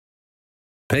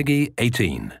Peggy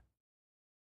 18.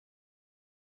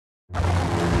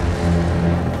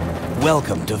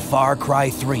 Welcome to Far Cry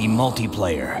 3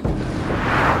 multiplayer.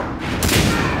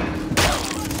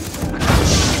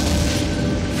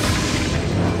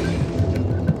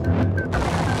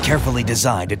 Carefully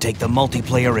designed to take the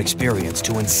multiplayer experience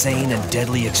to insane and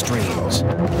deadly extremes.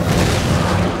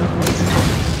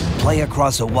 Play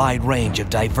across a wide range of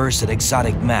diverse and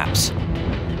exotic maps.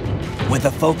 With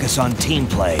a focus on team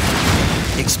play,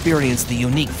 experience the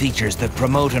unique features that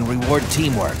promote and reward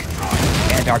teamwork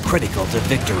and are critical to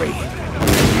victory.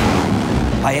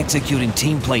 By executing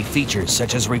team play features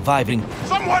such as reviving,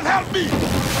 Someone help me!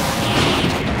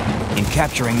 and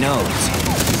capturing nodes.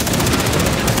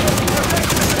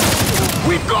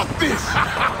 We got this!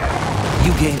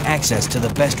 You gain access to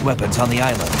the best weapons on the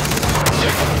island.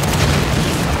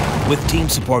 With team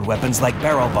support weapons like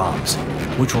barrel bombs,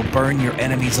 which will burn your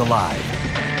enemies alive.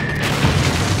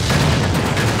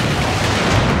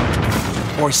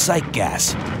 Or Psyche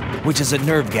Gas, which is a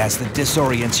nerve gas that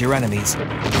disorients your enemies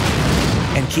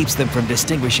and keeps them from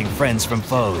distinguishing friends from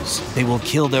foes. They will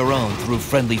kill their own through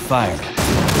friendly fire.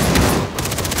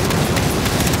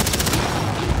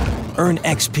 Earn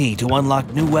XP to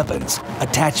unlock new weapons,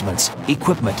 attachments,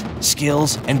 equipment,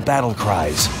 skills, and battle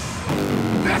cries.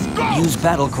 Let's go! Use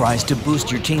battle cries to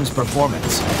boost your team's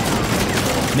performance.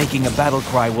 Making a battle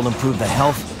cry will improve the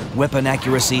health, weapon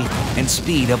accuracy, and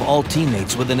speed of all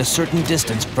teammates within a certain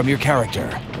distance from your character.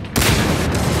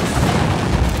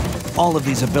 All of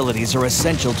these abilities are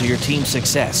essential to your team's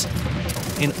success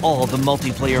in all the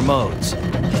multiplayer modes.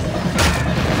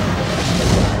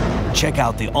 Check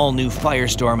out the all-new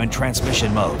Firestorm and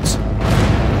Transmission modes.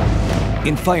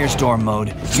 In Firestorm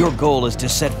mode, your goal is to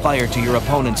set fire to your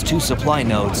opponent's 2 supply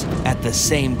nodes at the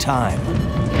same time.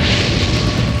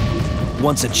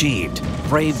 Once achieved,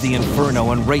 brave the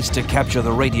inferno and race to capture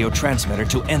the radio transmitter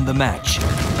to end the match.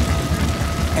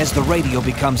 As the radio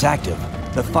becomes active,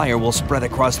 the fire will spread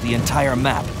across the entire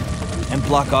map and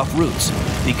block off routes,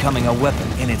 becoming a weapon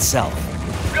in itself.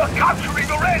 We are capturing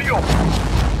the radio!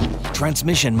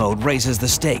 Transmission mode raises the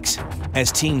stakes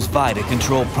as teams vie to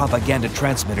control propaganda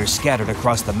transmitters scattered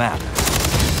across the map.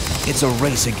 It's a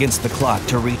race against the clock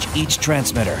to reach each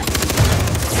transmitter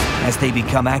as they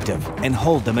become active and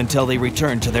hold them until they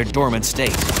return to their dormant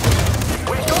state.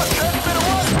 We got transmitter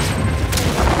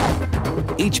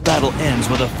 1! Each battle ends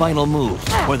with a final move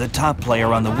where the top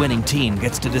player on the winning team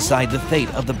gets to decide the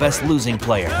fate of the best losing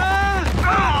player.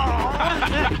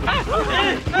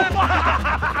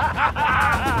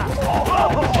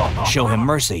 Show him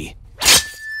mercy.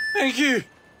 Thank you.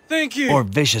 Thank you. Or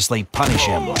viciously punish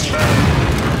him.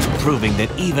 Proving that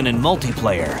even in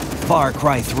multiplayer, Far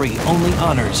Cry 3 only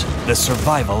honors the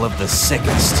survival of the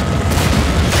sickest.